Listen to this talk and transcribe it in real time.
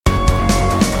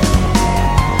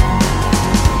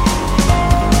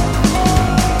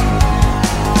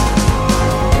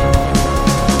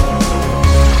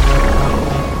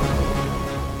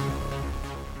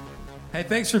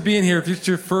thanks for being here. If it's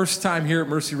your first time here at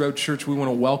Mercy Road Church, we want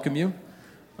to welcome you.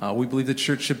 We believe the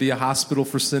church should be a hospital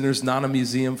for sinners, not a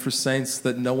museum for saints,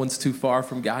 that no one's too far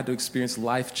from God to experience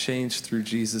life change through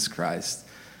Jesus Christ.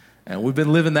 And we've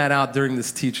been living that out during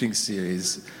this teaching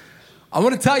series. I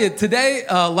want to tell you, today,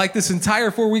 like this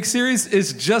entire 4-week series,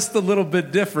 is just a little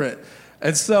bit different.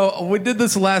 And so we did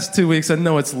this the last 2 weeks. I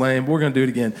know it's lame, but we're going to do it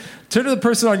again. Turn to the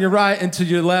person on your right and to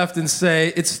your left and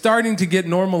say, it's starting to get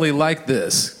normally like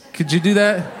this. Could you do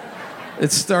that?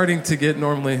 It's starting to get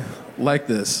normally like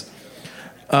this.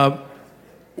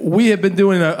 We have been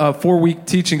doing a 4-week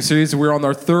teaching series. We're on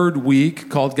our third week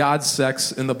called God,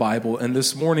 Sex, in the Bible. And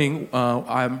this morning,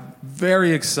 I'm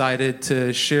very excited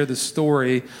to share the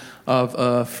story of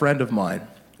a friend of mine,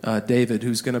 David,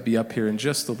 who's going to be up here in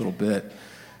just a little bit.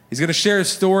 He's going to share his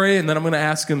story, and then I'm going to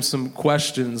ask him some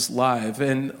questions live.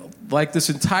 And like this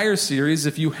entire series,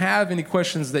 if you have any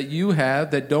questions that you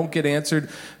have that don't get answered,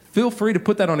 feel free to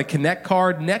put that on a Connect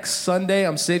card. Next Sunday,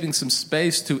 I'm saving some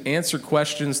space to answer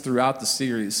questions throughout the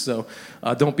series, so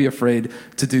don't be afraid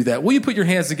to do that. Will you put your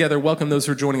hands together? Welcome those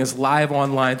who are joining us live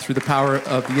online through the power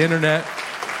of the internet,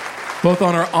 both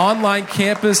on our online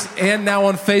campus and now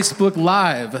on Facebook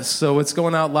Live. So it's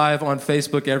going out live on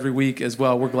Facebook every week as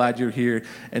well. We're glad you're here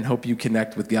and hope you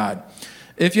connect with God.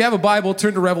 If you have a Bible,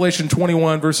 turn to Revelation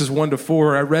 21, verses 1 to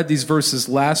 4. I read these verses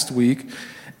last week.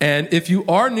 And if you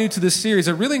are new to this series,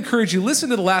 I really encourage you,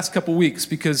 listen to the last couple weeks,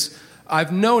 because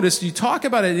I've noticed you talk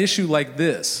about an issue like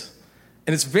this,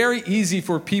 and it's very easy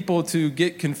for people to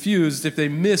get confused if they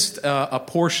missed a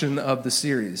portion of the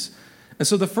series. And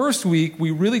so the first week,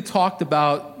 we really talked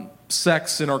about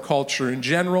sex in our culture in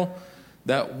general,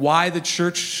 that why the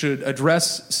church should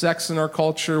address sex in our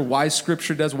culture, why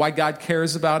Scripture does, why God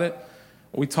cares about it.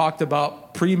 We talked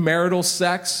about premarital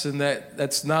sex and that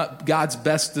that's not God's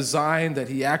best design, that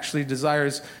he actually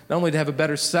desires not only to have a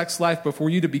better sex life, but for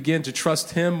you to begin to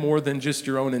trust him more than just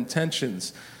your own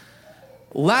intentions.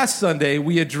 Last Sunday,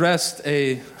 we addressed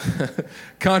a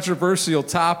controversial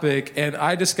topic, and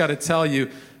I just got to tell you,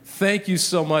 thank you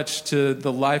so much to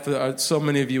the life of so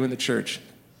many of you in the church.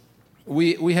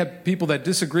 We had people that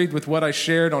disagreed with what I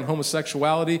shared on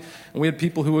homosexuality, and we had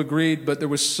people who agreed, but there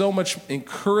was so much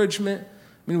encouragement.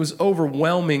 I mean, it was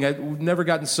overwhelming. We've never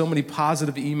gotten so many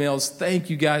positive emails.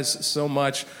 Thank you guys so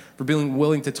much for being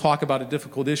willing to talk about a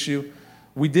difficult issue.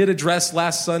 We did address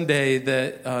last Sunday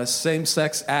that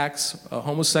same-sex acts,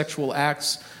 homosexual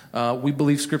acts, we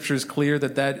believe Scripture is clear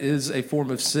that that is a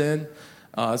form of sin.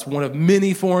 It's one of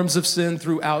many forms of sin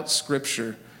throughout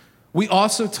Scripture. We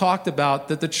also talked about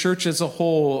that the church as a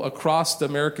whole across the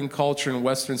American culture and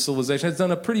Western civilization has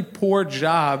done a pretty poor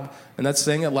job, and that's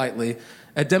saying it lightly,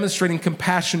 at demonstrating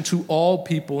compassion to all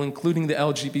people, including the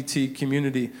LGBT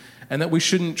community, and that we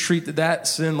shouldn't treat that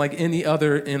sin like any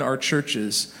other in our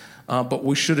churches, but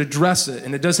we should address it.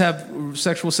 And it does have,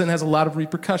 sexual sin has a lot of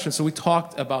repercussions, so we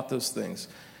talked about those things.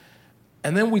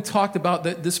 And then we talked about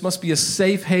that this must be a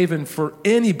safe haven for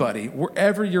anybody,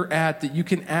 wherever you're at, that you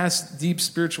can ask deep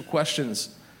spiritual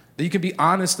questions, that you can be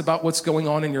honest about what's going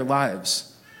on in your lives.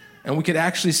 And we could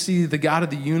actually see the God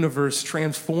of the universe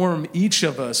transform each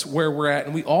of us where we're at.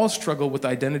 And we all struggle with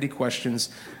identity questions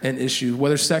and issues,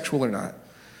 whether sexual or not.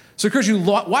 So I encourage you,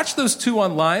 watch those two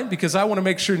online, because I want to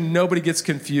make sure nobody gets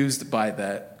confused by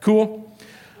that. Cool?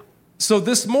 So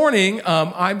this morning,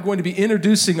 I'm going to be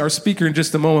introducing our speaker in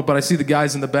just a moment, but I see the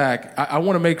guys in the back. I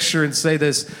want to make sure and say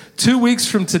this. 2 weeks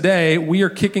from today, we are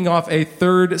kicking off a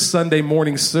third Sunday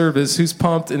morning service. Who's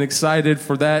pumped and excited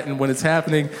for that and when it's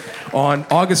happening on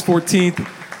August 14th?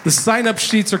 The sign-up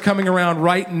sheets are coming around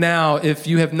right now. If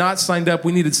you have not signed up,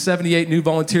 we needed 78 new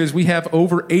volunteers. We have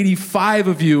over 85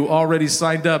 of you already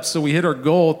signed up, so we hit our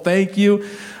goal. Thank you.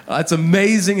 It's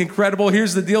amazing, incredible.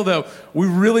 Here's the deal, though. We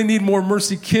really need more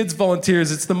Mercy Kids volunteers.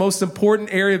 It's the most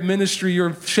important area of ministry.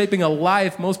 You're shaping a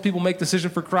life. Most people make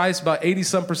decision for Christ about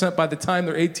 80-some% by the time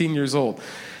they're 18 years old.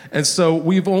 And so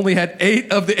we've only had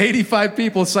 8 of the 85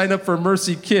 people sign up for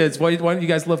Mercy Kids. Why don't you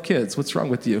guys love kids? What's wrong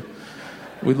with you?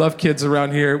 We love kids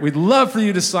around here. We'd love for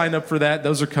you to sign up for that.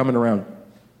 Those are coming around.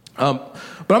 But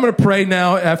I'm going to pray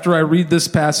now after I read this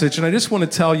passage. And I just want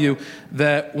to tell you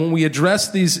that when we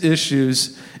address these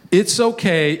issues, it's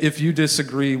okay if you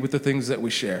disagree with the things that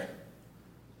we share.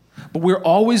 But we're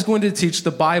always going to teach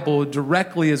the Bible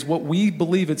directly as what we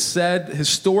believe it said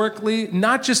historically,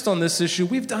 not just on this issue.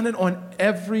 We've done it on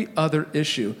every other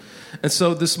issue. And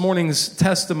so this morning's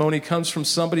testimony comes from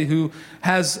somebody who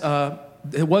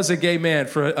was a gay man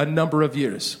for a number of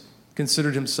years,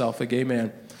 considered himself a gay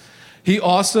man. He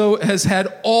also has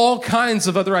had all kinds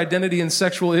of other identity and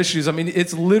sexual issues. I mean,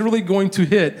 it's literally going to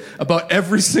hit about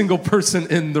every single person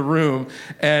in the room.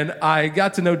 And I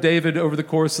got to know David over the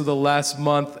course of the last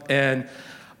month. And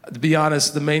to be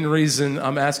honest, the main reason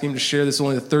I'm asking him to share this is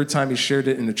only the third time he shared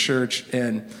it in the church.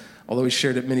 And although he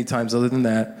shared it many times other than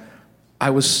that,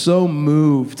 I was so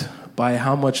moved by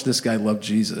how much this guy loved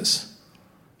Jesus.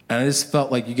 And I just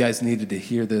felt like you guys needed to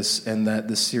hear this and that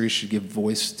this series should give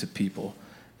voice to people.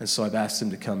 And so I've asked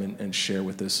him to come and share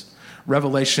with us.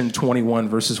 Revelation 21,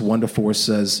 verses 1-4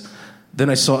 says, "Then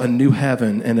I saw a new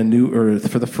heaven and a new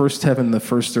earth, for the first heaven and the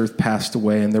first earth passed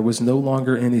away, and there was no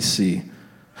longer any sea.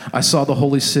 I saw the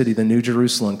holy city, the new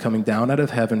Jerusalem, coming down out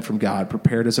of heaven from God,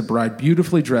 prepared as a bride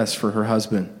beautifully dressed for her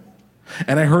husband.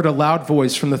 And I heard a loud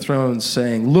voice from the throne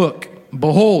saying, 'Look,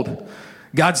 behold,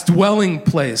 God's dwelling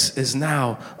place is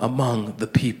now among the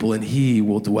people, and he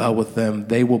will dwell with them.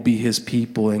 They will be his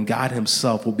people, and God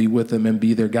himself will be with them and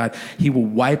be their God. He will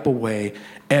wipe away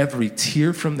every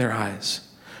tear from their eyes.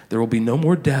 There will be no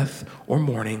more death or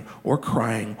mourning or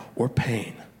crying or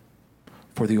pain,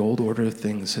 for the old order of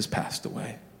things has passed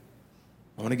away.'"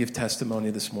 I want to give testimony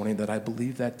this morning that I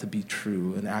believe that to be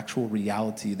true, an actual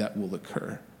reality that will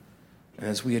occur. And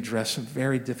as we address some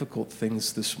very difficult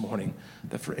things this morning,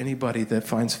 that for anybody that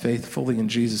finds faith fully in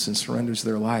Jesus and surrenders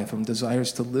their life and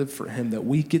desires to live for him, that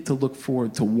we get to look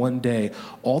forward to one day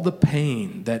all the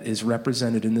pain that is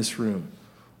represented in this room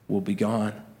will be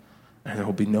gone, and there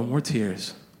will be no more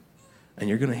tears. And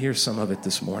you're going to hear some of it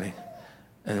this morning.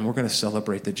 And then we're going to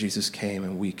celebrate that Jesus came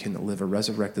and we can live a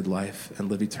resurrected life and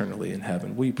live eternally in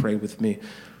heaven. Will you pray with me?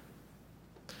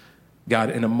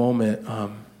 God, in a moment,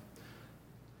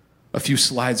 a few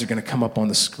slides are going to come up on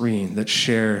the screen that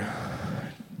share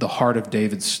the heart of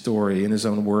David's story in his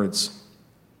own words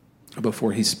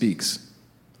before he speaks.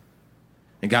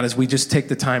 And God, as we just take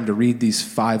the time to read these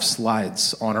 5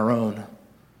 slides on our own,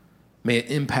 may it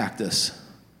impact us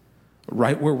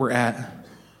right where we're at.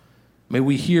 May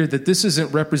we hear that this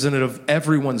isn't representative of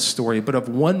everyone's story, but of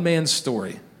one man's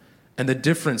story and the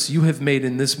difference you have made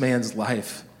in this man's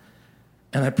life.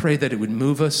 And I pray that it would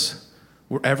move us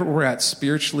wherever we're at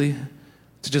spiritually,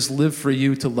 to just live for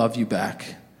you, to love you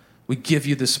back. We give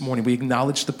you this morning. We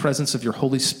acknowledge the presence of your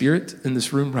Holy Spirit in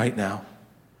this room right now.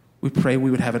 We pray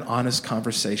we would have an honest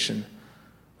conversation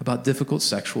about difficult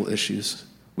sexual issues.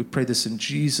 We pray this in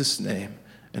Jesus' name,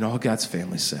 and all God's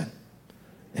family said,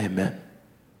 amen.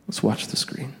 Let's watch the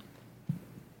screen.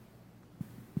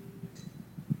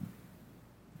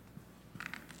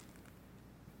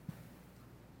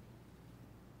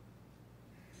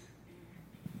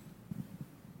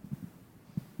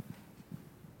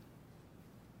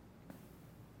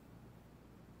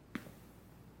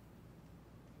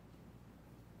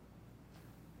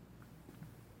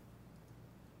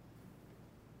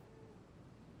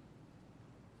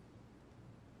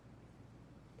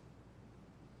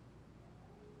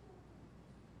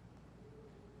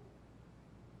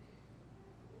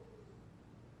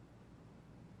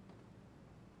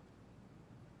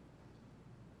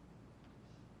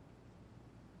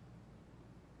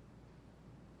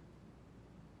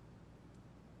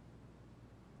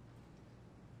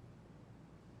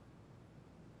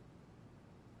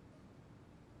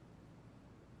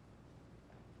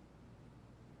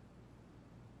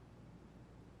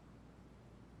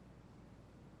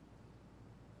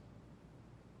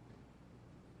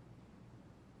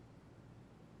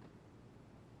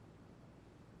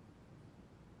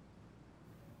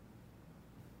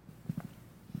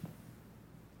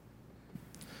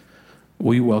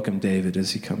 Will you welcome David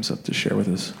as he comes up to share with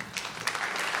us?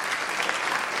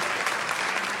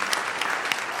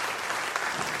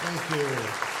 Thank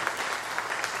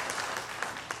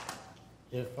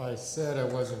you. If I said I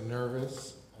wasn't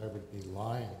nervous, I would be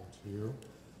lying to you.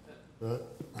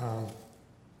 But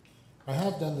I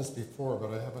have done this before,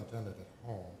 but I haven't done it at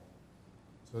home.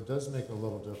 So it does make it a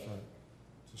little different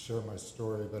to share my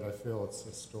story, but I feel it's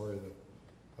a story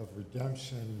of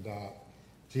redemption that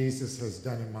Jesus has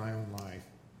done in my own life.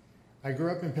 I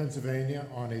grew up in Pennsylvania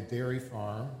on a dairy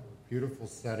farm, a beautiful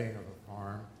setting of a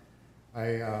farm.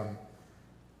 I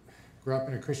grew up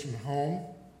in a Christian home,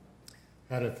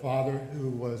 had a father who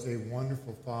was a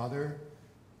wonderful father,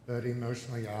 but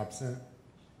emotionally absent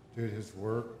due to his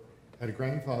work. Had a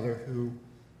grandfather who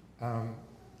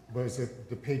was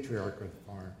the patriarch of the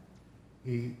farm.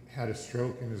 He had a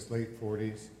stroke in his late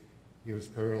 40s. He was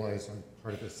paralyzed on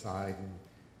part of his side, and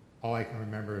all I can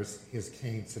remember is his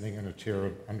cane sitting in a chair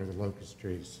under the locust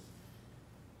trees.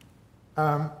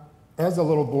 As a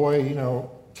little boy,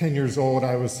 10 years old,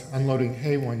 I was unloading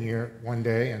hay one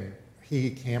day, and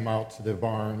he came out to the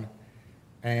barn,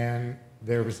 and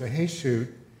there was a hay chute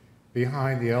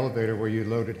behind the elevator where you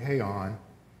loaded hay on.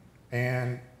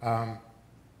 And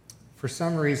for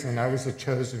some reason, I was a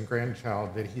chosen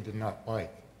grandchild that he did not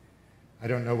like. I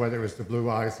don't know whether it was the blue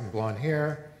eyes and blonde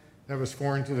hair that was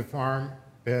foreign to the farm,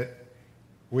 but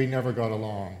we never got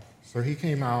along. So he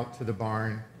came out to the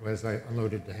barn as I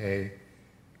unloaded the hay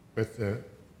with the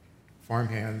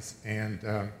farmhands,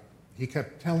 and he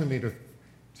kept telling me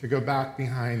to go back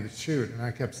behind the chute, and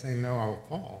I kept saying, no, I'll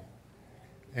fall.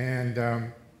 And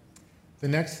the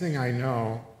next thing I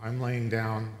know, I'm laying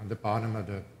down on the bottom of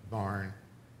the barn,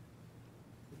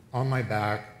 on my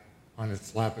back, on a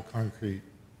slab of concrete,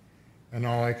 and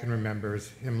all I can remember is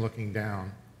him looking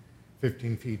down,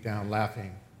 15 feet down,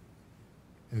 laughing,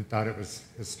 and thought it was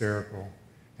hysterical.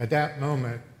 At that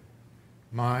moment,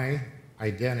 my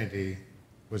identity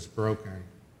was broken,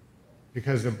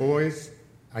 because a boy's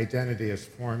identity is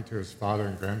formed through his father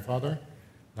and grandfather,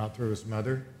 not through his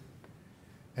mother.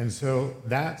 And so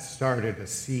that started a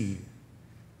seed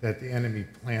that the enemy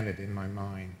planted in my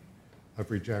mind of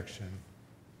rejection.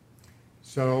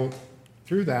 So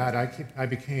through that, I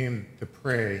became the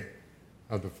prey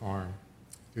of the farm,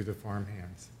 through the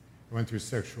farmhands. I went through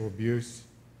sexual abuse.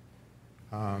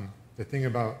 The thing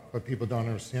about what people don't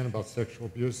understand about sexual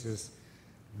abuse is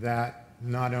that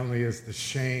not only is the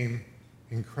shame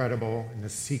incredible and the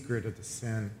secret of the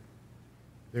sin,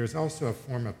 there's also a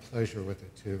form of pleasure with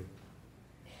it too.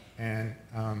 And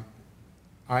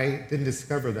I didn't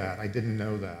discover that. I didn't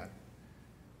know that.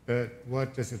 But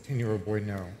what does a 10-year-old boy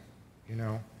know? You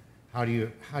know, how do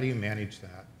you manage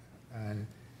that? And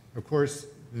of course,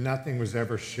 nothing was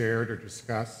ever shared or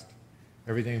discussed.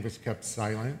 Everything was kept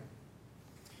silent.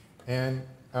 And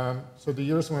so the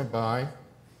years went by,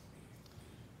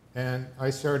 and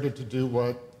I started to do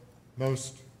what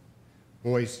most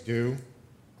boys do.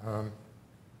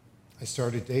 I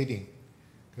started dating,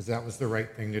 because that was the right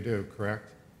thing to do,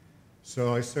 correct?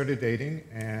 So I started dating,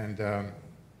 and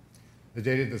I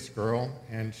dated this girl,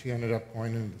 and she ended up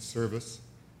going into the service,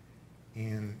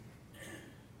 and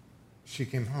she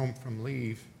came home from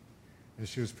leave, and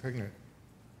she was pregnant.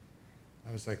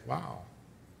 I was like, wow.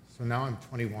 So now I'm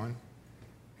 21,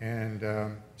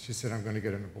 and she said, I'm going to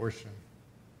get an abortion.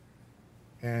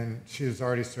 And she has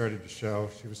already started to show.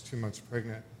 She was 2 months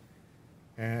pregnant.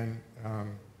 And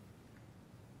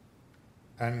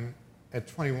at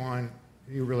 21,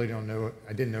 you really don't know.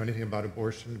 I didn't know anything about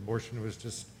abortion. Abortion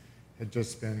had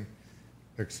just been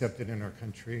accepted in our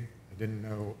country. I didn't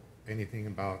know anything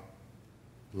about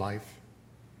life.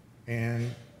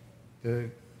 And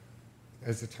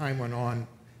as the time went on,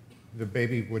 the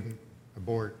baby wouldn't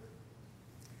abort.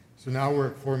 So now we're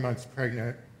at 4 months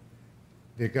pregnant.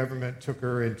 The government took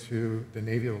her into the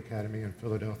Naval Academy in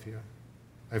Philadelphia.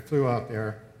 I flew out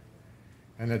there,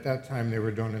 and at that time they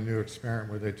were doing a new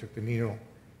experiment where they took the needle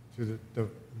to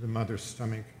the mother's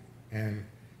stomach and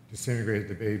disintegrated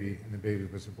the baby, and the baby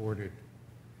was aborted.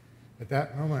 At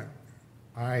that moment,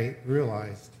 I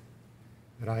realized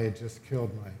that I had just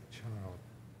killed my child.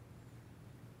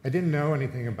 I didn't know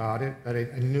anything about it, but I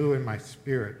knew in my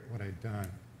spirit what I'd done.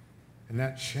 And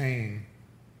that shame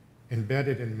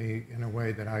embedded in me in a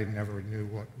way that I never knew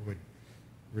what would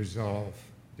resolve.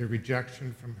 The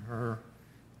rejection from her,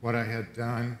 what I had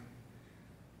done,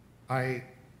 I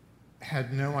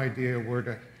had no idea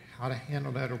how to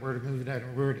handle that, or where to move that,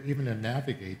 or even to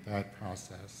navigate that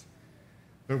process.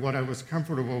 But what I was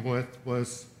comfortable with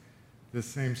was the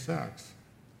same sex,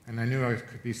 and I knew I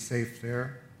could be safe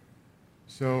there.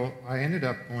 So I ended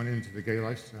up going into the gay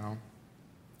lifestyle,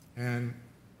 and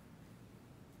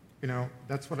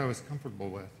that's what I was comfortable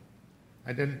with.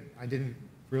 I didn't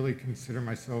really consider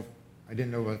myself. I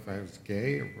didn't know if I was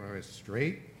gay or I was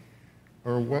straight,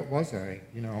 or what was I.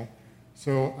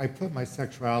 So I put my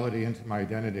sexuality into my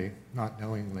identity, not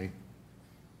knowingly.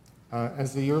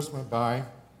 As the years went by,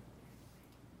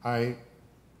 I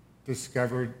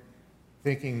discovered,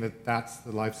 thinking that that's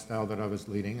the lifestyle that I was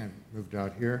leading. I moved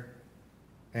out here,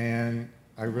 and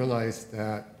I realized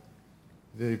that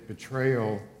the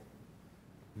betrayal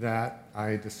that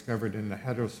I discovered in the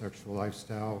heterosexual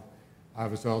lifestyle, I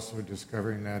was also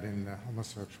discovering that in the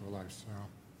homosexual lifestyle.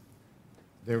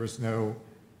 There was no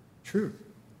truth.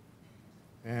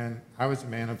 And I was a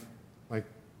man of,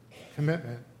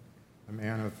 commitment, a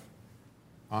man of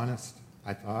honest,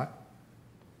 I thought.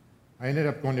 I ended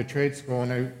up going to trade school,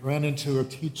 and I ran into a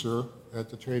teacher at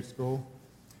the trade school.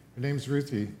 Her name's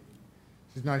Ruthie.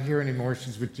 She's not here anymore.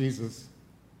 She's with Jesus.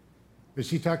 But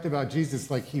she talked about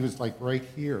Jesus like he was right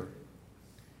here.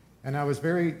 And I was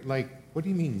very what do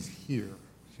you mean he's here?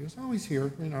 She was always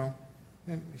here,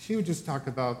 And she would just talk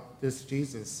about this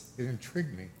Jesus. It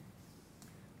intrigued me.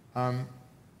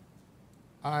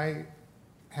 I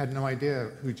had no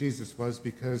idea who Jesus was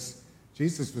because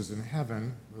Jesus was in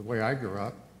heaven, the way I grew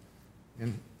up.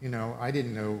 And, I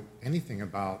didn't know anything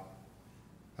about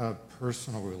a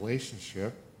personal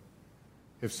relationship.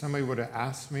 If somebody would have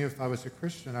asked me if I was a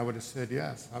Christian, I would have said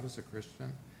yes, I was a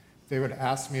Christian. If they would have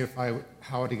asked me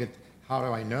how do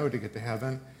I know to get to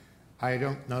heaven, I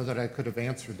don't know that I could have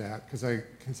answered that because I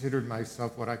considered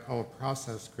myself what I call a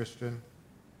process Christian.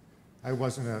 I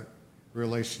wasn't a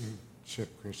relationship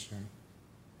Christian.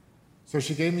 So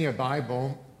she gave me a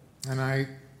Bible, and I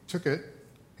took it,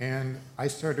 and I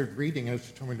started reading it.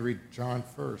 She told me to read John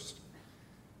first.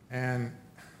 And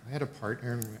I had a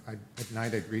partner, and at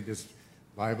night I'd read this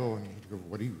Bible, and he'd go,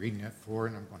 "What are you reading it for?"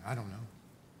 And I'm going, "I don't know."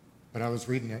 But I was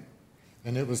reading it,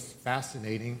 and it was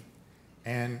fascinating.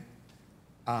 And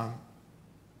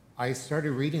I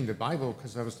started reading the Bible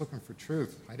because I was looking for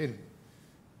truth. I didn't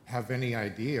have any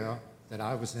idea that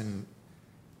I was in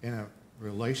a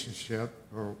relationship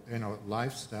or in a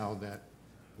lifestyle that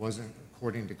wasn't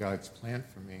according to God's plan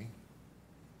for me.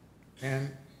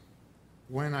 And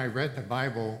when I read the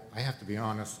Bible, I have to be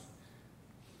honest,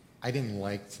 I didn't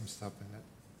like some stuff in it,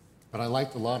 but I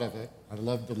liked a lot of it. I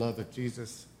loved the love of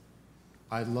Jesus.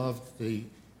 I loved the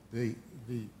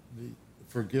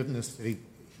forgiveness that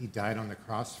he died on the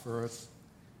cross for us.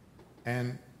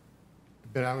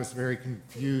 But I was very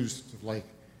confused, like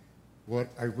what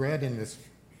I read in the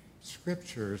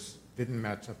scriptures didn't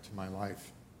match up to my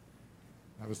life.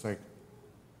 I was like,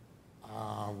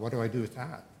 what do I do with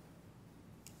that?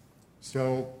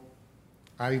 So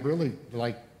I really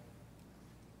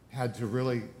had to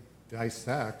really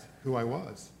dissect who I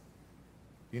was.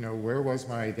 Where was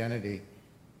my identity?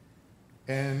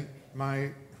 And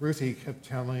Ruthie kept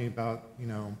telling me about,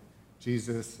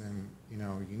 Jesus, and,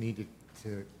 you needed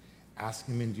to ask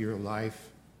him into your life.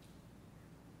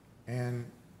 And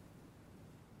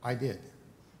I did.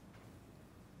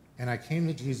 And I came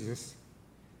to Jesus,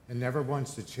 and never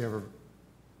once did she ever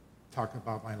talk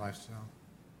about my lifestyle.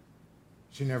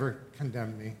 She never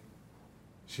condemned me.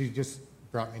 She just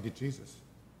brought me to Jesus.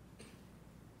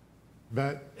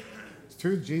 But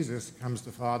through Jesus comes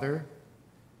the Father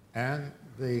and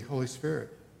the Holy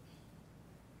Spirit.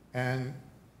 And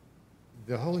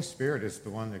the Holy Spirit is the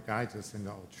one that guides us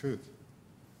into all truth.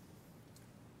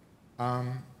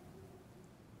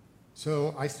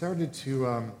 So I started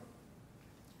to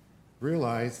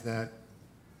realize that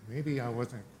maybe I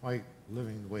wasn't quite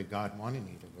living the way God wanted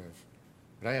me to live.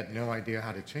 But I had no idea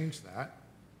how to change that.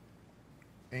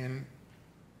 And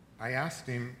I asked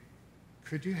him,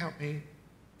 "Could you help me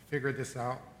figure this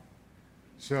out?"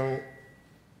 So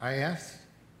I asked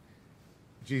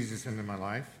Jesus into my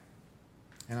life,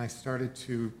 and I started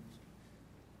to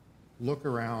look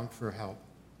around for help.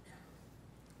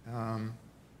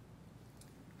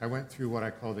 I went through what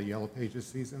I call the Yellow Pages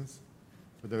seasons.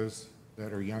 For those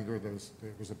that are younger, there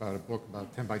was about a book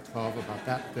about 10 by 12 about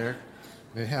that there.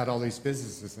 And it had all these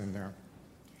businesses in there.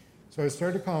 So I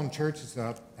started calling churches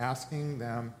up, asking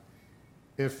them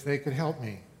if they could help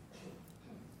me.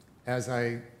 As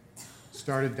I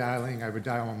started dialing, I would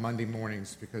dial on Monday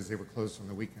mornings because they were closed on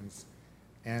the weekends.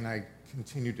 And I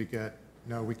continued to get,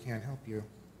 "No, we can't help you.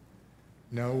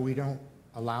 No, we don't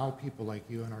allow people like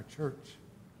you in our church.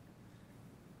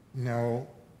 No,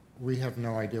 we have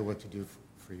no idea what to do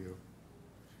for you."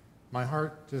 My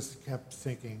heart just kept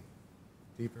sinking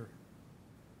deeper.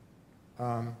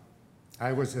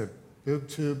 I was a boob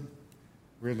tube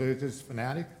religious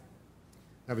fanatic.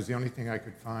 That was the only thing I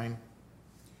could find.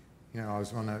 I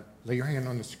was going to lay your hand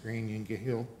on the screen, you can get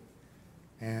healed.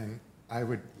 And I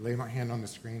would lay my hand on the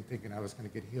screen thinking I was going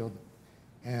to get healed.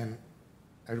 And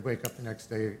I'd wake up the next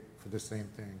day for the same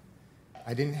thing.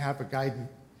 I didn't have a guide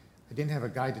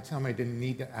to tell me I didn't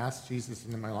need to ask Jesus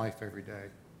into my life every day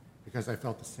because I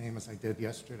felt the same as I did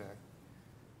yesterday.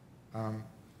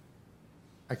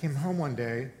 I came home one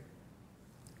day,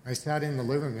 I sat in the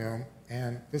living room,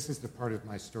 and this is the part of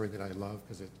my story that I love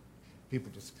because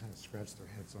people just kind of scratch their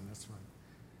heads on this one.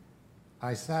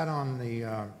 I sat on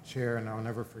the chair, and I'll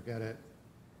never forget it.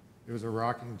 It was a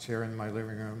rocking chair in my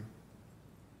living room,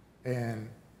 and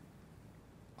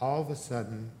all of a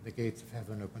sudden, the gates of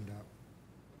heaven opened up.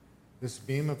 This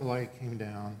beam of light came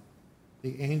down,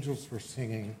 the angels were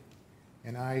singing,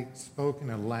 and I spoke in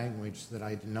a language that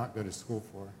I did not go to school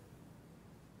for.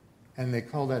 And they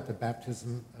call that the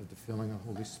baptism of the filling of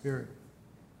the Holy Spirit.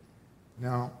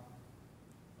 Now,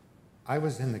 I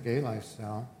was in the gay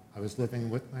lifestyle. I was living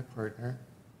with my partner,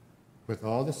 with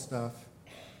all this stuff,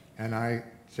 and I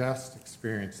just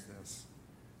experienced this.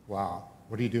 Wow,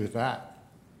 what do you do with that?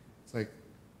 It's like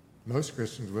most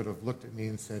Christians would have looked at me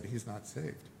and said, "He's not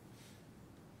saved."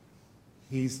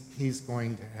 he's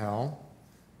going to hell.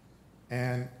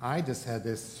 And I just had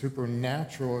this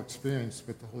supernatural experience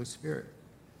with the Holy Spirit.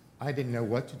 I didn't know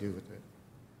what to do with it.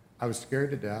 I was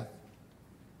scared to death.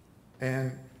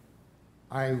 And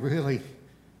I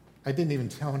didn't even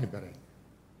tell anybody.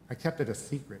 I kept it a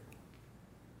secret.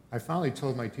 I finally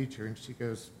told my teacher, and she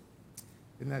goes,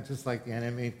 "Isn't that just like the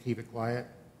enemy, keep it quiet?"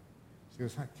 She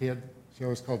goes, "Huh, kid?" She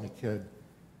always called me kid.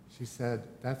 She said,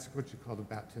 "That's what you call the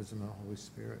baptism of the Holy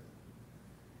Spirit."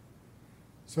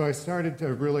 So I started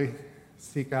to really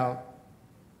seek out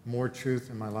more truth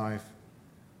in my life.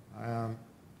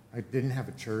 I didn't have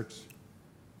a church.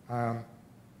 I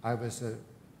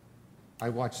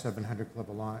watched 700 Club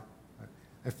a lot.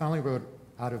 I finally wrote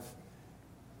out of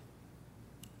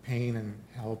pain and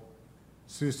help.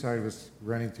 Suicide was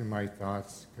running through my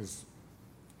thoughts because,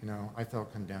 I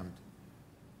felt condemned.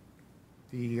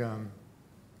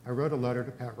 I wrote a letter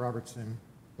to Pat Robertson,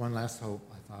 One Last Hope,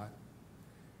 I thought.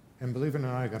 And believe it or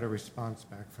not, I got a response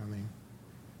back from him.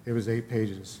 It was 8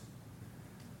 pages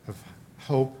of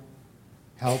hope,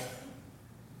 help,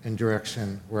 and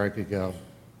direction where I could go.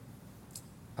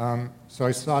 So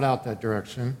I sought out that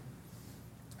direction.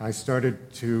 I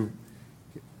started to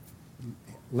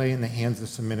lay in the hands of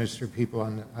some ministry people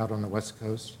out on the West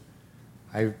Coast.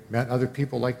 I met other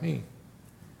people like me.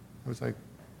 I was like,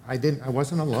 I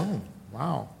wasn't alone.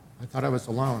 Wow. I thought I was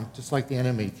alone, just like the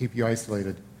enemy, keep you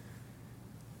isolated.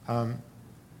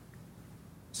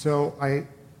 So I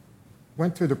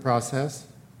went through the process,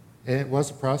 and it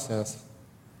was a process.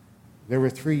 There were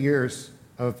 3 years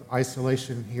of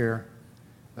isolation here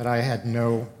that I had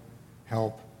no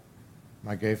help.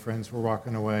 My gay friends were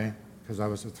walking away because I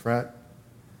was a threat,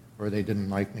 or they didn't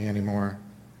like me anymore.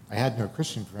 I had no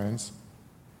Christian friends,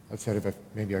 outside of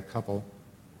maybe a couple.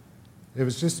 It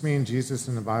was just me and Jesus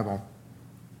and the Bible.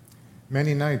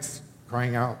 Many nights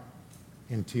crying out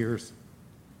in tears,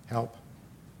 "Help,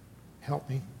 help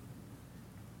me."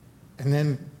 And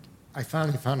then I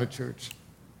finally found a church,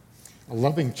 a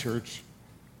loving church,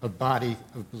 a body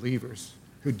of believers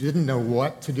who didn't know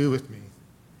what to do with me,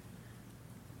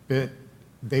 but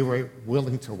they were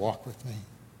willing to walk with me.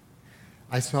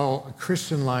 I saw a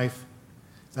Christian life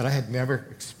that I had never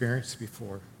experienced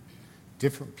before.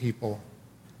 Different people,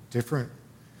 different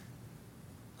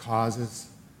causes,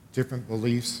 different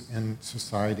beliefs in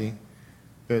society,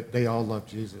 but they all loved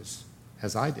Jesus,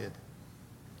 as I did.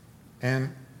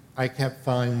 And I kept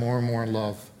finding more and more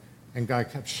love, and God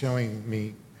kept showing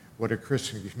me what a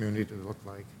Christian community looked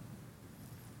like.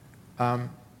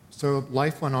 So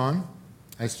life went on.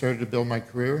 I started to build my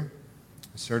career.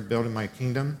 I started building my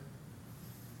kingdom,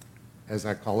 as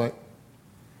I call it.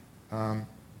 I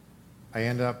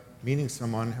ended up meeting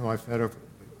someone who I fell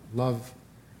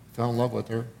in love with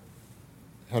her,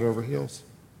 head over heels.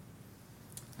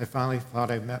 I finally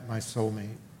thought I met my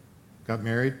soulmate. Got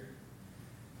married,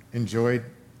 enjoyed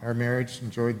our marriage,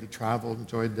 enjoyed the travel,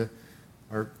 enjoyed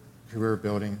our career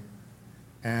building.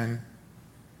 And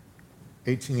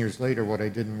 18 years later, what I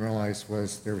didn't realize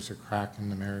was there was a crack in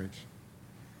the marriage.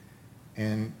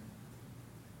 And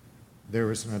there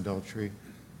was an adultery.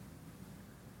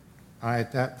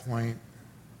 At that point,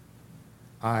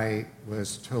 I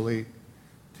was totally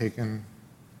taken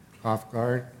off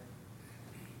guard.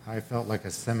 I felt like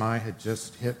a semi had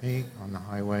just hit me on the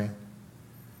highway.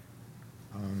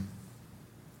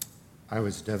 I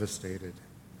was devastated.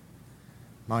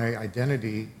 My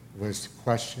identity was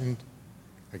questioned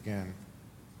again.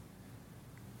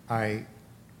 I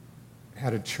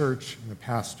had a church and a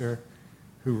pastor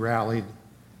who rallied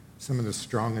some of the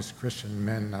strongest Christian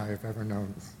men I've ever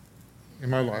known in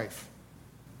my life.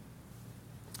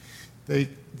 They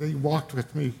walked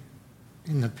with me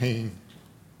in the pain,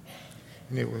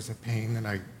 and it was a pain that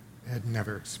I had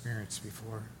never experienced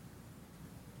before.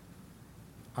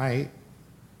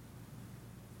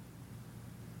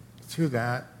 Through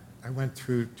that, I went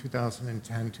through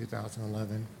 2010,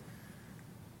 2011,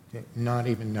 not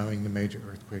even knowing the major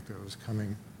earthquake that was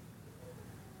coming.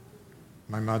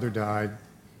 My mother died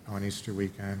on Easter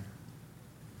weekend.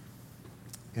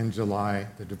 In July,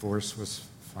 the divorce was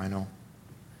final,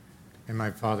 and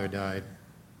my father died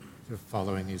the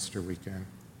following Easter weekend.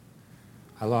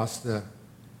 I lost the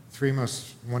 3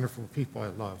 most wonderful people I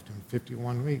loved in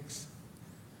 51 weeks.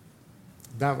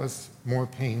 That was more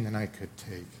pain than I could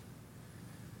take.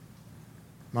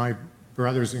 My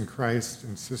brothers in Christ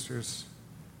and sisters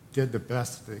did the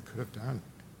best they could have done,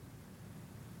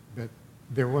 but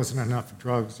there wasn't enough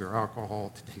drugs or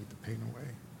alcohol to take the pain away.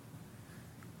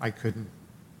 I couldn't.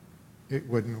 It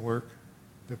wouldn't work.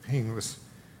 The pain was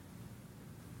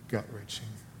gut-wrenching.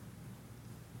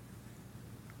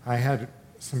 I had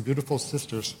some beautiful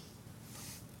sisters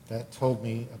that told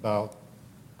me about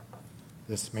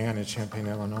this man in Champaign,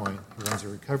 Illinois, who runs a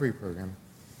recovery program.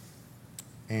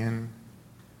 And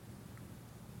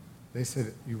they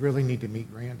said, you really need to meet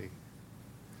Randy.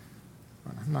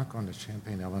 Well, I'm not going to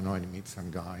Champaign, Illinois to meet some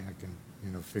guy. I can,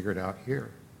 figure it out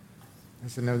here. I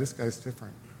said, no, this guy's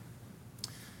different.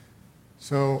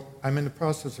 So I'm in the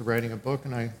process of writing a book,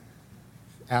 and I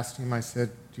asked him, I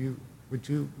said, would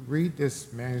you read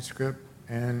this manuscript,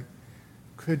 and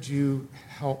could you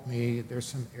help me? There's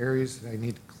some areas that I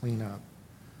need to clean up.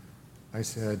 I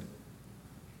said,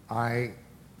 I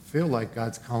feel like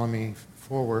God's calling me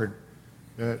forward,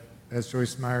 but as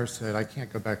Joyce Meyer said, I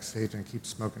can't go backstage and keep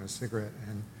smoking a cigarette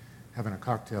and having a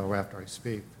cocktail after I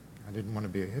speak. I didn't want to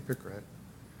be a hypocrite.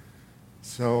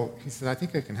 So he said, I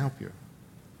think I can help you.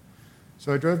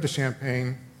 So I drove to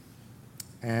Champaign,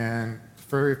 and the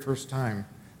very first time,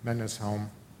 met in his home,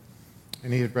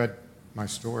 and he had read my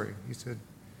story. He said,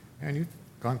 man, you've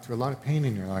gone through a lot of pain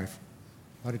in your life,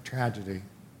 a lot of tragedy.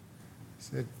 I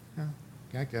said, yeah,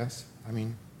 I guess. I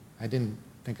mean, I didn't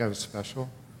think I was special.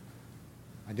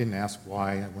 I didn't ask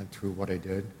why I went through what I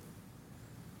did.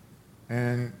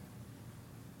 And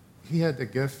he had the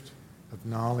gift of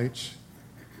knowledge,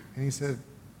 and he said,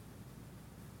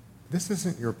 this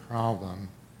isn't your problem,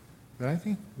 but I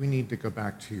think we need to go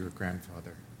back to your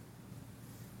grandfather.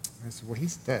 I said, well,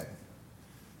 he's dead.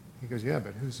 He goes, yeah,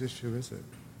 but whose issue is it?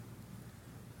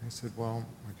 I said, well,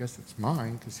 I guess it's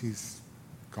mine because he's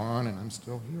gone and I'm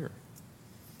still here.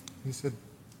 He said,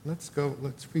 let's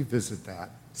revisit that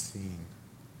scene.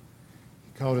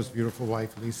 He called his beautiful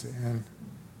wife, Lisa, in.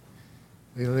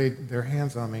 They laid their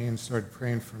hands on me and started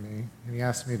praying for me. And he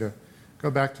asked me to go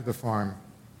back to the farm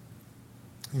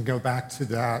and go back to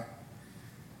that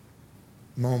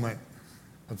moment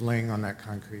of laying on that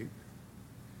concrete.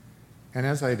 And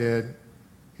as I did,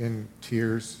 in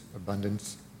tears,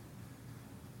 abundance,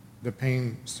 the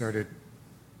pain started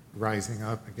rising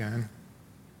up again,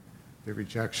 the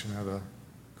rejection of a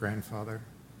grandfather.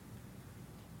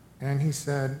 And he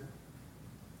said,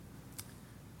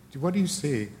 what do you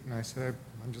see? And I said,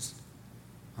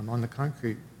 I'm on the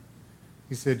concrete.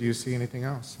 He said, do you see anything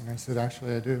else? And I said,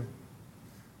 actually, I do.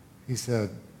 He said,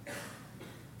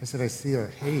 I see a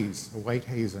haze, a white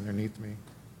haze underneath me.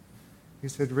 He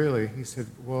said, really? He said,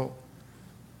 well,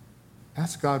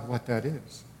 ask God what that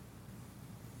is.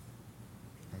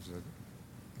 I said,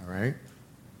 all right.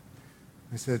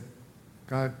 I said,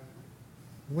 God,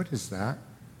 what is that?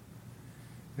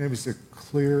 And it was a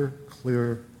clear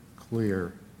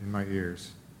in my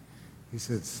ears. He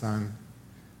said, son,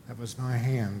 that was my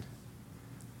hand.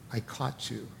 I caught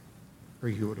you, or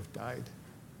you would have died.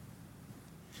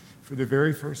 For the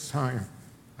very first time,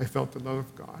 I felt the love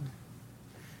of God.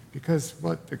 Because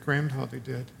what the grandfather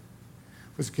did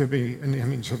was give me an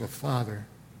image of a father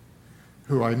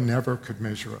who I never could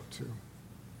measure up to.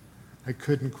 I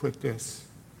couldn't quit this.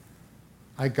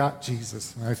 I got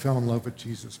Jesus, and I fell in love with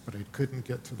Jesus, but I couldn't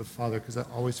get to the Father because I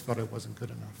always felt I wasn't good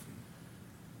enough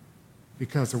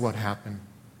because of what happened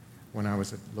when I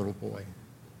was a little boy.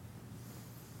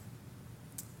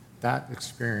 That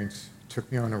experience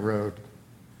took me on a road,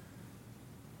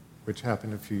 which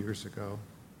happened a few years ago,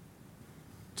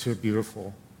 to a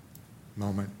beautiful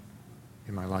moment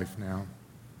in my life now.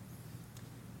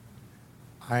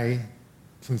 I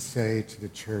can say to the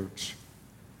church,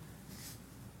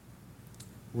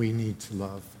 we need to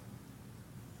love.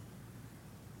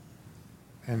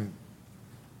 And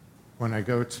when I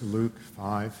go to Luke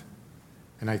 5,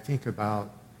 and I think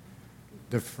about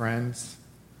the friends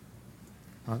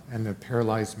and the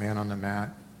paralyzed man on the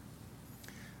mat,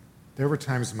 there were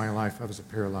times in my life I was a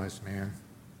paralyzed man.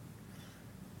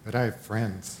 But I have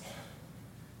friends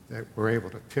that were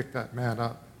able to pick that mat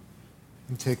up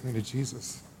and take me to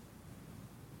Jesus.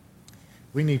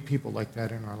 We need people like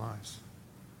that in our lives.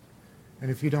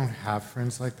 And if you don't have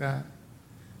friends like that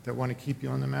want to keep you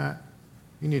on the mat,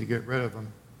 you need to get rid of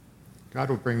them. God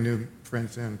will bring new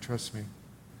friends in, trust me.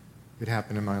 It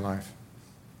happened in my life.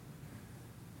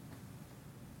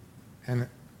 And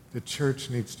the church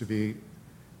needs to be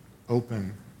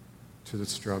open to the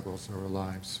struggles of our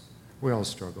lives. We all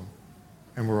struggle,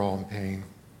 and we're all in pain.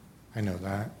 I know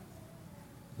that.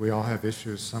 We all have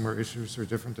issues. Some of our issues are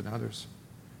different than others.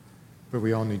 But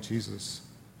we all need Jesus.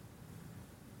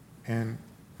 And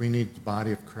we need the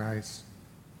body of Christ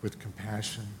with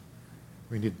compassion.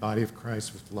 We need the body of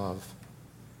Christ with love,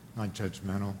 not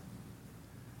judgmental.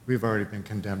 We've already been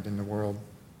condemned in the world.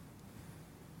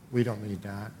 We don't need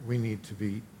that. We need to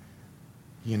be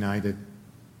united,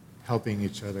 helping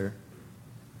each other.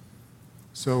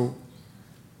 So,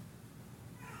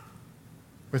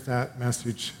 with that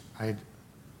message, I'd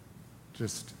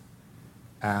just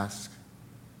ask.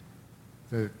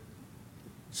 The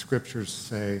scriptures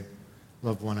say,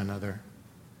 love one another.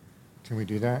 Can we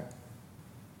do that?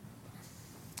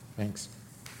 Thanks.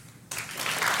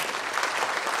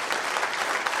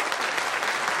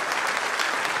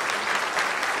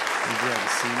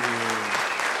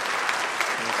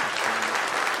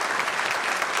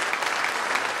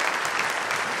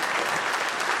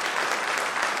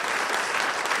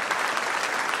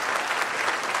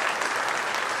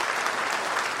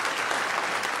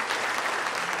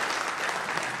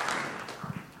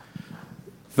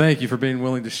 Thank you for being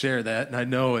willing to share that. And I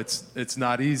know it's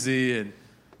not easy,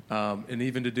 and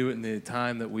even to do it in the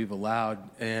time that we've allowed.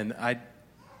 And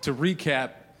to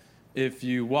recap, if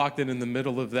you walked in the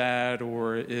middle of that,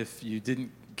 or if you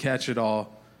didn't catch it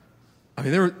all, I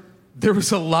mean, there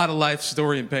was a lot of life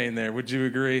story and pain there. Would you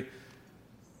agree?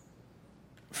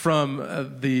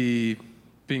 From the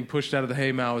being pushed out of the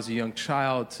haymow as a young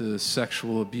child, to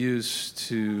sexual abuse,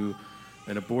 to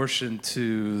an abortion,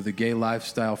 to the gay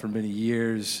lifestyle for many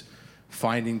years,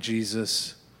 finding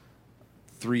Jesus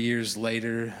 3 years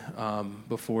later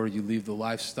before you leave the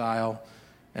lifestyle,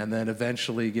 and then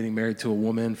eventually getting married to a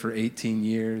woman for 18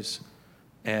 years,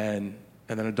 and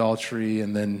then adultery,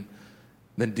 and then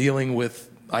dealing with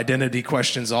identity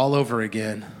questions all over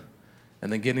again,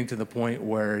 and then getting to the point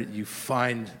where you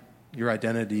find your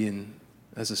identity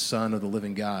as a son of the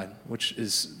living God, which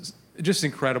is just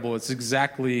incredible. It's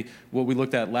exactly what we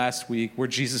looked at last week, where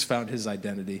Jesus found his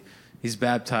identity. He's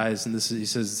baptized, and he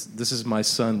says, "This is my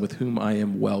son with whom I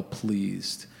am well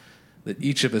pleased." That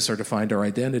each of us are to find our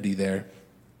identity there,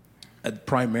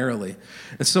 primarily.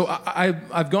 And so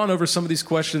I've gone over some of these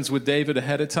questions with David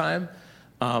ahead of time,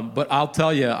 but I'll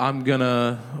tell you, I'm going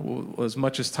to, as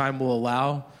much as time will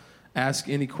allow, ask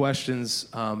any questions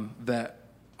that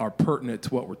are pertinent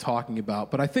to what we're talking about.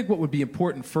 But I think what would be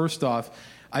important, first off,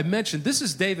 I mentioned this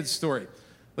is David's story.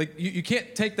 Like, you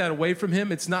can't take that away from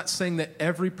him. It's not saying that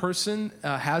every person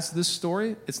has this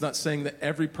story. It's not saying that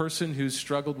every person who's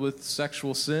struggled with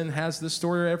sexual sin has this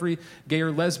story, or every gay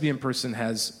or lesbian person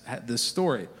has this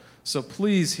story. So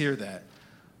please hear that.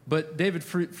 But David,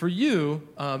 for you,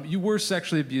 you were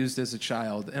sexually abused as a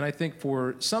child. And I think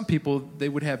for some people, they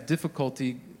would have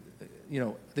difficulty,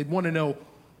 they'd want to know,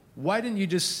 why didn't you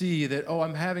just see that,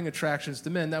 I'm having attractions to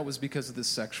men? That was because of the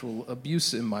sexual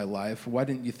abuse in my life. Why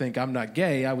didn't you think I'm not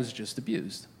gay? I was just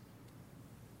abused.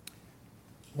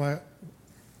 What?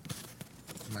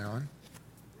 Am I on?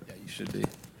 Yeah, you should be.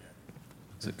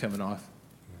 Is it coming off?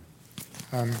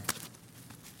 I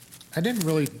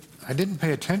didn't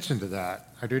pay attention to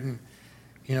that. I didn't,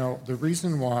 the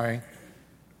reason why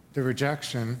the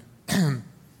rejection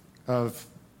of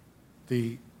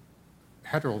the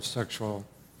heterosexual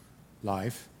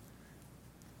life,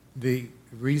 the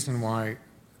reason why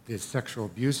the sexual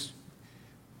abuse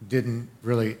didn't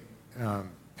really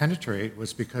penetrate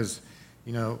was because,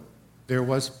 there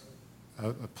was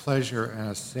a pleasure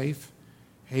and a safe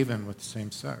haven with the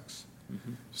same sex.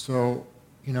 Mm-hmm. So,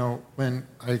 when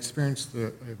I experienced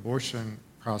the abortion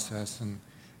process and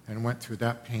went through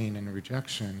that pain and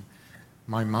rejection,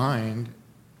 my mind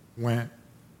went,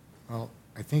 well,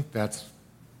 I think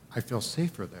I feel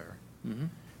safer there. Mm-hmm.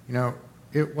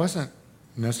 It wasn't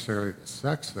necessarily the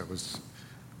sex that was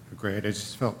great. I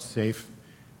just felt safe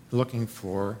looking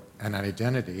for an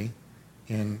identity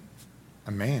in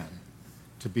a man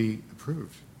to be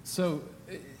approved. So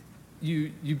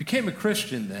you became a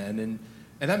Christian then, and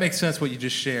that makes sense what you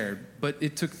just shared. But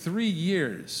it took 3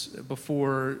 years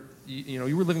before,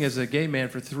 you were living as a gay man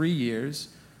for 3 years,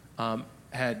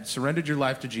 had surrendered your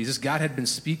life to Jesus. God had been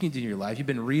speaking to your life. You've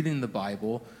been reading the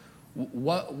Bible.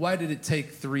 Why did it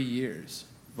take 3 years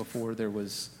before there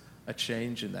was a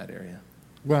change in that area?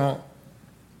 Well,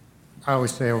 I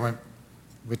always say I went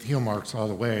with heel marks all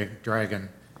the way, dragging,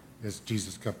 as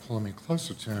Jesus kept pulling me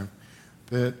closer to him.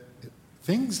 But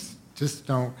things just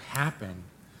don't happen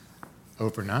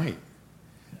overnight.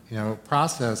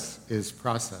 Process is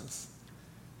process.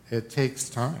 It takes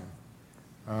time.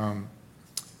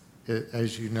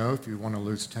 As you know, if you want to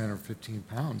lose 10 or 15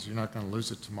 pounds, you're not going to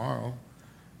lose it tomorrow.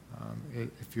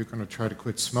 If you're going to try to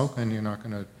quit smoking,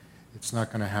 it's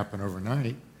not going to happen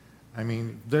overnight. I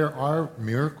mean, there are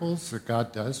miracles that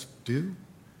God does do,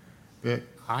 but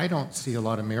I don't see a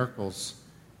lot of miracles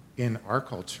in our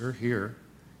culture here.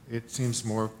 It seems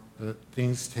more that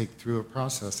things take through a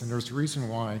process. And there's a reason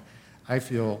why I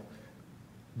feel,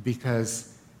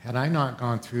 because had I not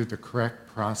gone through the correct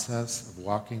process of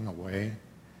walking away,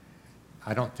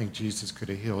 I don't think Jesus could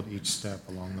have healed each step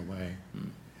along the way.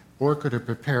 Or could have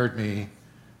prepared me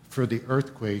for the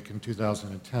earthquake in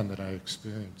 2010 that I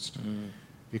experienced.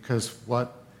 Because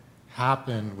what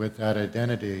happened with that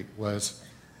identity was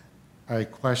I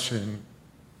questioned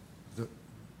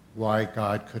why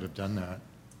God could have done that.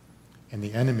 And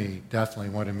the enemy definitely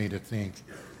wanted me to think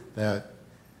that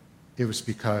it was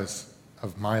because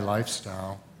of my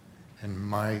lifestyle and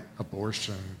my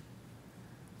abortion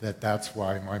that's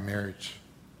why my marriage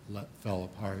fell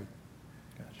apart.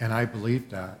 Gotcha. And I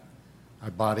believed that. I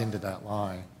bought into that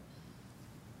lie.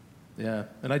 Yeah,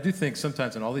 and I do think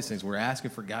sometimes in all these things we're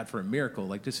asking for God for a miracle,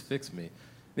 like just fix me. And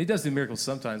he does do miracles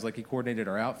sometimes, like he coordinated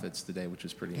our outfits today, which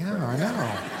is pretty incredible. Yeah,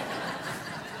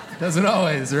 I know. Doesn't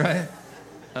always, right?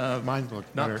 Mine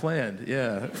looked Not better. planned,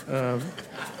 yeah.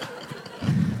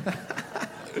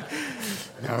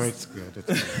 No, it's good.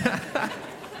 It's good.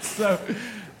 So,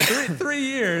 3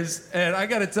 years, and I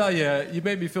got to tell you, you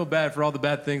made me feel bad for all the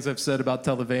bad things I've said about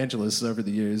televangelists over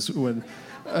the years. When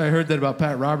I heard that about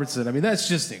Pat Robertson, I mean, that's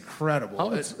just incredible.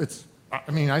 Oh, it's.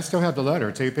 I mean, I still have the letter.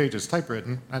 It's 8 pages,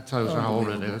 typewritten. That tells you how old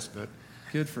it is. But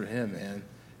good for him, man.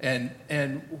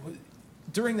 And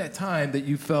during that time that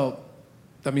you felt,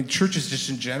 I mean, churches just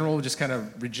in general just kind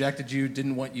of rejected you,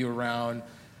 didn't want you around.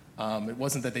 It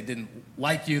wasn't that they didn't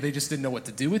like you; they just didn't know what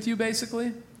to do with you,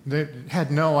 basically. they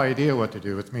had no idea what to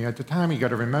do with me. At the time, you got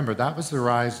to remember, that was the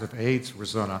rise of AIDS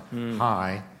was on a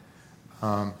high.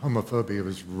 Homophobia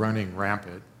was running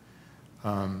rampant.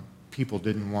 People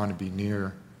didn't want to be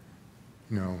near,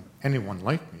 anyone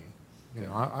like me.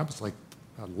 I was like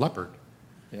a leopard.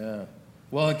 Yeah.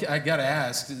 Well, I got to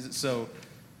ask, so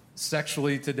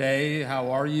sexually today,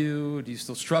 how are you? Do you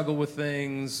still struggle with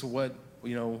things? What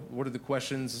are the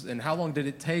questions? And how long did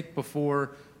it take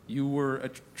before you were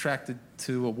attracted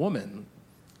to a woman?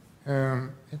 I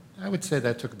would say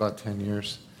that took about 10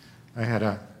 years. I had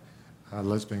a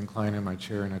lesbian client in my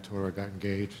chair, and I told her I got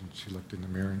engaged, and she looked in the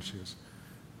mirror, and she goes,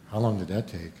 "How long did that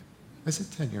take?" I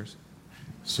said, 10 years.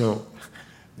 So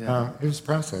it was a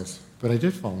process, but I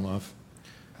did fall in love.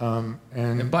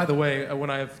 And by the way, when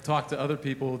I've talked to other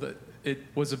people, that it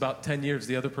was about 10 years.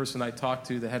 The other person I talked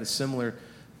to that had a similar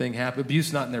thing happen,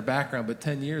 abuse not in their background, but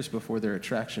 10 years before their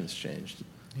attractions changed.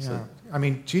 yeah, So, I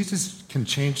mean, Jesus can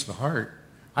change the heart.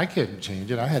 I couldn't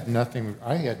change it. I had nothing.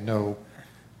 I had no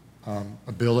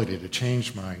ability to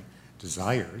change my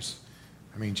desires.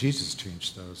 I mean, Jesus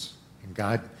changed those, and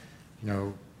God,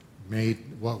 made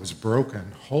what was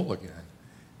broken whole again.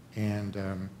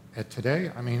 And at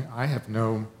today, I mean, I have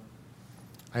no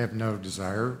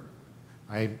desire.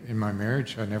 In my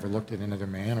marriage, I never looked at another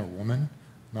man or woman,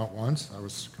 not once. I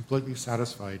was completely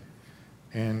satisfied.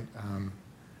 And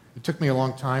it took me a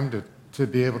long time to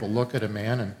be able to look at a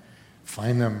man and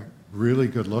find them really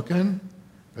good looking.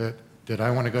 But did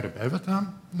I want to go to bed with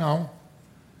them? No.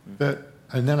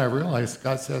 And then I realized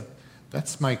God said,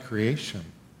 that's my creation.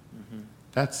 Mm-hmm.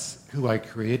 That's who I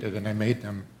created, and I made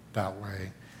them that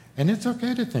way. And it's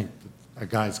okay to think that a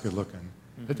guy's good looking.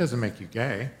 Mm-hmm. It doesn't make you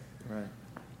gay.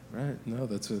 Right. No,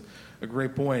 that's a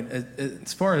great point.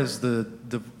 As far as the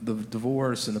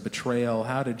divorce and the betrayal,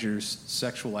 how did your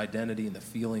sexual identity and the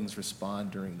feelings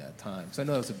respond during that time? Because I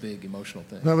know that was a big emotional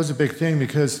thing. That was a big thing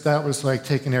because that was like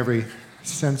taking every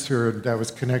sensor that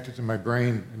was connected to my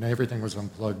brain and everything was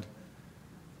unplugged.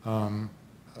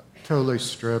 Totally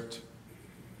stripped.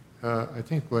 I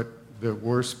think what the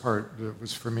worst part that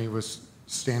was for me was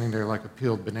standing there like a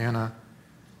peeled banana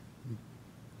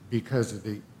because of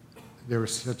there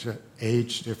was such an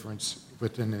age difference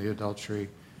within the adultery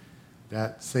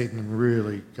that Satan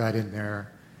really got in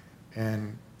there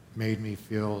and made me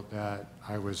feel that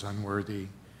I was unworthy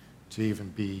to even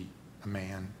be a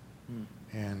man.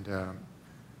 And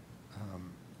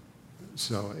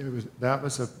so that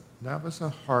was a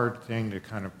hard thing to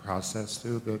kind of process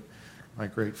through, but my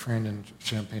great friend in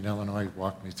Champaign, Illinois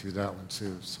walked me through that one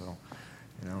too. So,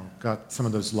 got some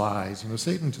of those lies.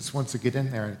 Satan just wants to get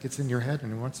in there and gets in your head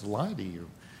and he wants to lie to you.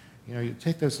 You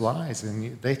take those lies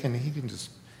and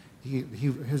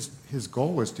his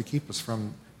goal was to keep us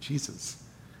from Jesus.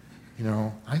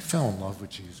 I fell in love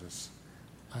with Jesus.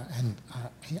 And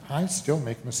I still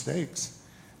make mistakes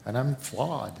and I'm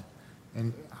flawed.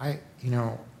 And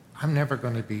I'm never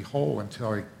going to be whole until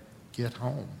I get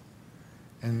home.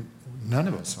 And none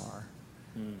of us are.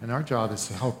 And our job is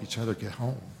to help each other get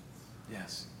home.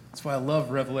 Yes. That's why I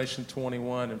love Revelation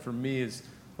 21. And for me, is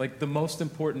like the most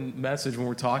important message when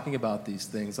we're talking about these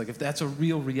things. Like if that's a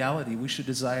real reality, we should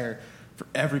desire for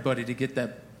everybody to get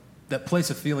that place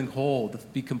of feeling whole, to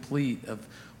be complete, of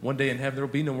one day in heaven there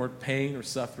will be no more pain or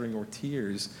suffering or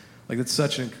tears. Like it's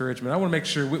such an encouragement. I want to make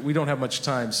sure we don't have much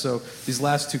time. So these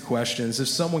last two questions, if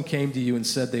someone came to you and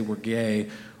said they were gay,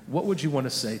 what would you want to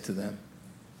say to them?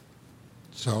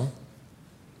 So?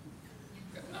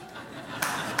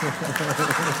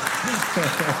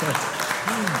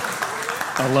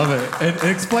 I love it.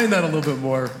 And explain that a little bit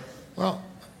more. Well,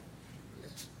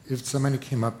 if somebody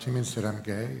came up to me and said I'm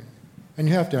gay, and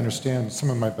you have to understand, some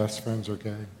of my best friends are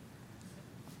gay,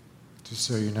 just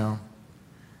so you know,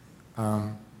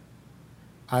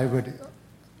 I would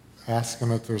ask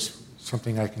them if there's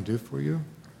something I can do for you,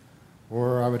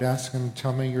 or I would ask them,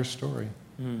 tell me your story.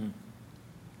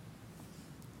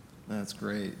 That's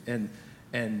great. And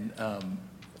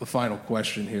the final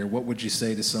question here, what would you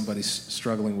say to somebody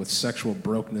struggling with sexual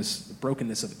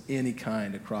brokenness of any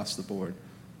kind across the board?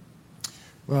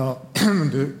 Well,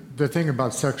 the thing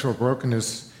about sexual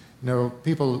brokenness,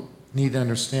 people need to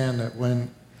understand that when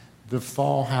the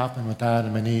fall happened with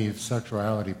Adam and Eve,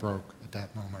 sexuality broke at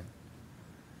that moment.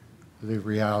 The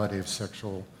reality of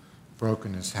sexual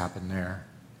brokenness happened there.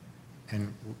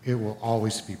 And it will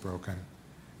always be broken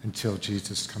until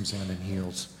Jesus comes in and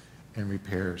heals and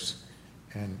repairs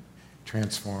and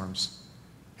transforms.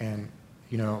 And,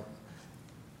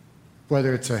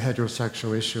 whether it's a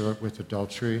heterosexual issue with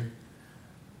adultery,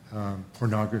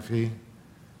 pornography,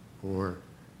 or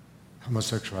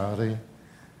homosexuality,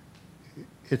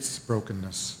 it's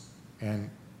brokenness.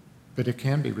 But it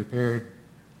can be repaired.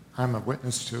 I'm a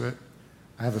witness to it.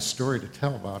 I have a story to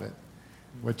tell about it,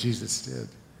 what Jesus did.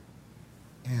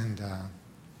 And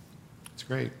it's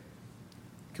great.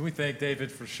 Can we thank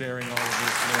David for sharing all of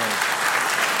this tonight?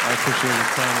 I appreciate your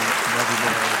time and love you,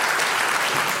 Lord.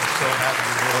 I'm so happy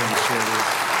you're willing to share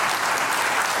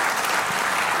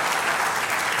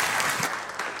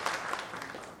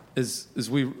this. As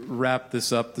we wrap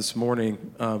this up this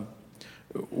morning, as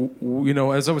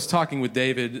I was talking with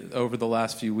David over the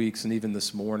last few weeks and even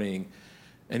this morning,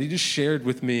 and he just shared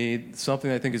with me something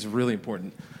I think is really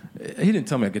important. He didn't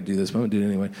tell me I could do this, but I'm going to do it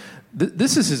anyway.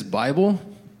 This is his Bible.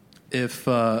 If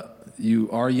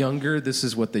you are younger, this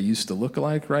is what they used to look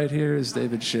like right here, as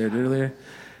David shared earlier.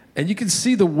 And you can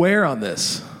see the wear on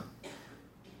this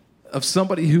of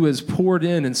somebody who has poured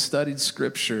in and studied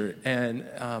Scripture. And,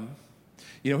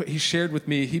 he shared with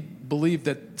me, he believed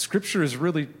that Scripture is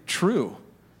really true.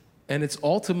 And it's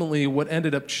ultimately what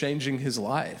ended up changing his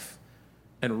life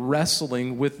and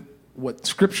wrestling with what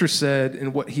Scripture said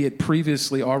and what he had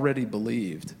previously already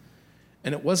believed.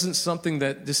 And it wasn't something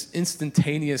that just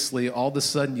instantaneously, all of a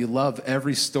sudden, you love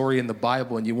every story in the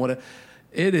Bible and you want to.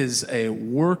 It is a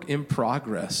work in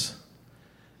progress.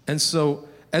 And so,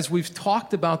 as we've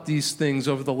talked about these things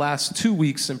over the last 2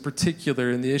 weeks in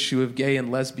particular, in the issue of gay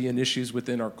and lesbian issues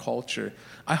within our culture,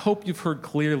 I hope you've heard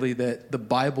clearly that the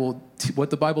Bible, what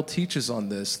the Bible teaches on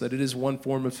this, that it is one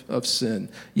form of sin.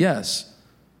 Yes.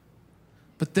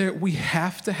 But we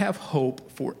have to have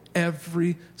hope for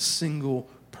every single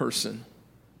person.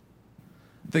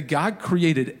 That God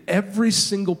created every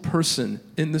single person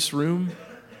in this room,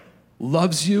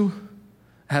 loves you,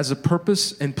 has a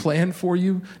purpose and plan for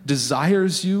you,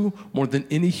 desires you more than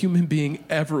any human being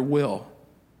ever will.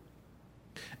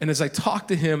 And as I talked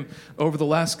to him over the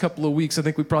last couple of weeks, I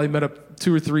think we probably met up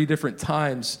 2 or 3 different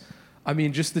times. I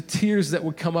mean, just the tears that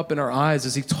would come up in our eyes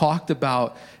as he talked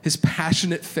about his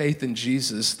passionate faith in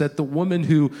Jesus, that the woman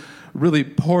who really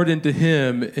poured into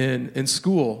him in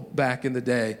school back in the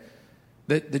day,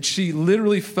 that she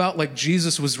literally felt like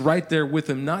Jesus was right there with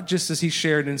him, not just as he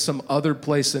shared in some other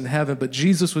place in heaven, but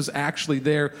Jesus was actually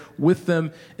there with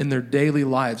them in their daily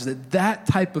lives. That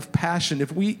type of passion,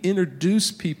 if we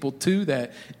introduce people to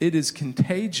that, it is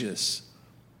contagious.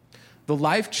 The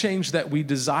life change that we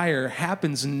desire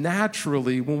happens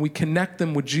naturally when we connect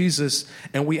them with Jesus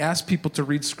and we ask people to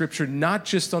read Scripture, not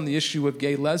just on the issue of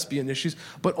gay, lesbian issues,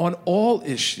 but on all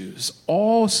issues,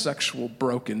 all sexual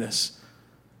brokenness.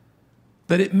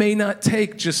 That it may not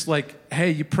take just like,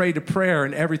 hey, you prayed a prayer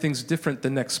and everything's different the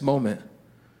next moment.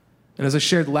 And as I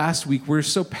shared last week, we're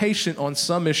so patient on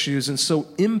some issues and so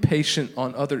impatient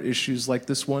on other issues like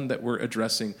this one that we're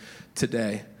addressing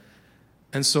today.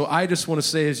 And so I just want to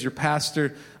say as your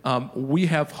pastor, we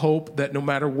have hope that no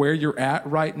matter where you're at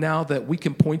right now, that we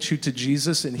can point you to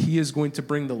Jesus and he is going to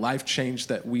bring the life change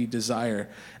that we desire.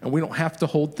 And we don't have to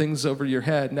hold things over your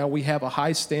head. Now we have a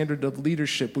high standard of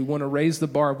leadership. We want to raise the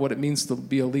bar of what it means to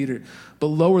be a leader, but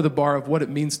lower the bar of what it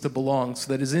means to belong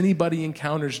so that as anybody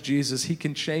encounters Jesus, he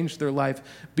can change their life,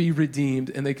 be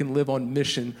redeemed, and they can live on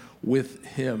mission with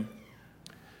him.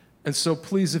 And so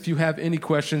please, if you have any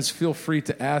questions, feel free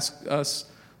to ask us.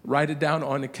 Write it down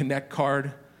on a Connect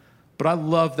card. But I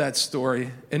love that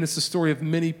story. And it's the story of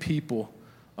many people,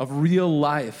 of real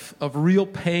life, of real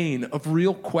pain, of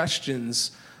real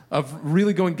questions, of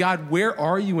really going, God, where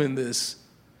are you in this?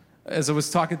 As I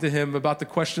was talking to him about the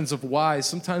questions of why,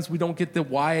 sometimes we don't get the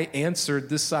why answered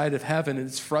this side of heaven, and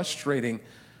it's frustrating.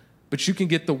 But you can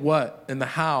get the what and the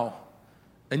how,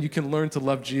 and you can learn to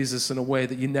love Jesus in a way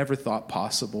that you never thought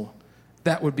possible.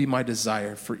 That would be my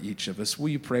desire for each of us. Will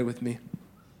you pray with me?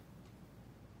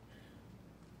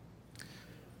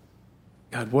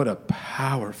 God, what a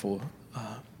powerful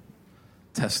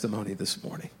testimony this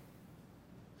morning.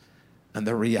 And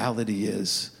the reality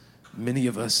is, many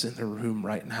of us in the room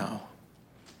right now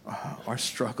are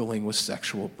struggling with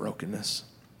sexual brokenness.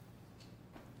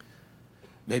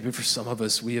 Maybe for some of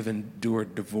us, we have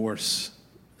endured divorce,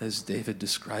 as David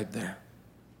described there.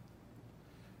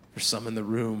 For some in the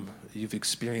room, you've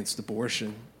experienced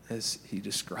abortion, as he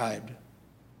described.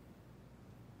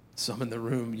 Some in the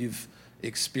room, you've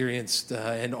experienced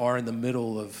and are in the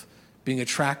middle of being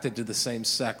attracted to the same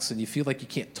sex, and you feel like you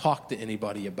can't talk to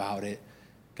anybody about it.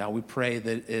 God, we pray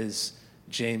that as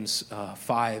James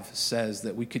 5 says,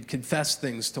 that we could confess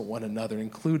things to one another,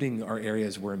 including our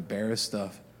areas we're embarrassed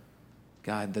of.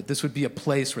 God, that this would be a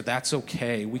place where that's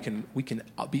okay. We can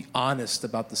be honest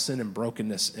about the sin and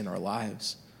brokenness in our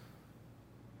lives.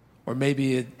 Or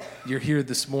maybe you're here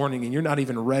this morning and you're not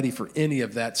even ready for any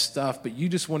of that stuff, but you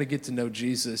just want to get to know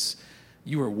Jesus.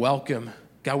 You are welcome.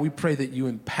 God, we pray that you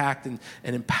impact and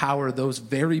empower those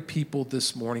very people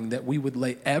this morning, that we would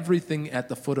lay everything at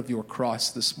the foot of your cross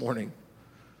this morning.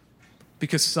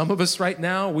 Because some of us right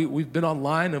now, we've been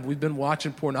online and we've been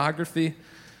watching pornography.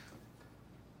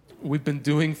 We've been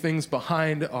doing things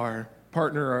behind our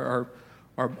partner,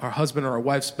 our husband or our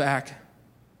wife's back.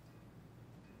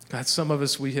 God, some of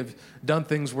us, we have done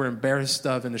things we're embarrassed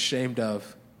of and ashamed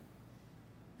of.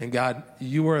 And God,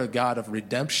 you are a God of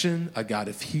redemption, a God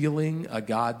of healing, a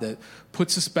God that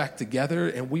puts us back together.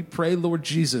 And we pray, Lord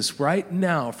Jesus, right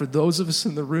now, for those of us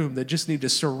in the room that just need to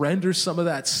surrender some of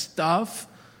that stuff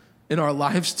in our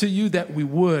lives to you, that we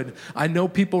would. I know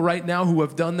people right now who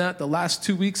have done that the last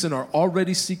 2 weeks and are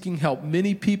already seeking help.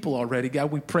 Many people already. God,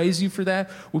 we praise you for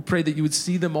that. We pray that you would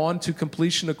see them on to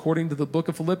completion according to the book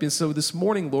of Philippians. So this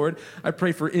morning, Lord, I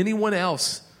pray for anyone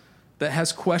else that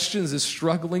has questions, is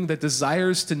struggling, that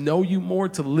desires to know you more,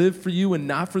 to live for you and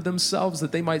not for themselves,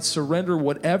 that they might surrender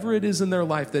whatever it is in their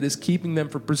life that is keeping them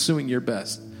from pursuing your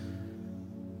best.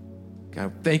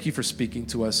 God, thank you for speaking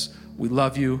to us. We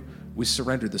love you. We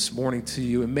surrender this morning to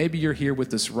you. And maybe you're here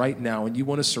with us right now and you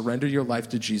want to surrender your life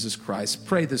to Jesus Christ.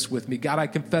 Pray this with me. God, I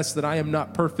confess that I am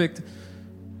not perfect.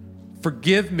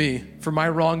 Forgive me for my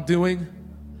wrongdoing.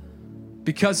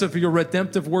 Because of your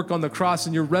redemptive work on the cross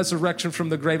and your resurrection from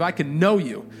the grave, I can know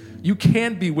you. You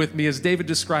can be with me, as David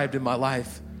described in my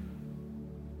life.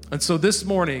 And so this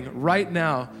morning, right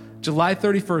now, July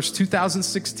 31st,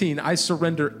 2016, I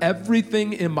surrender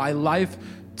everything in my life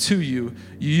to you.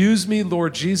 Use me,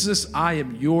 Lord Jesus. I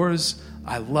am yours.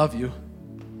 I love you.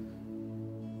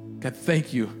 God,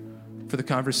 thank you for the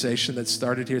conversation that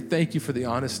started here. Thank you for the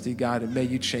honesty, God, and may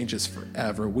you change us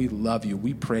forever. We love you,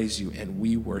 we praise you, and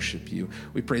we worship you.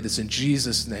 We pray this in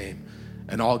Jesus' name,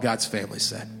 and all God's family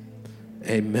said,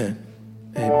 amen.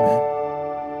 Amen.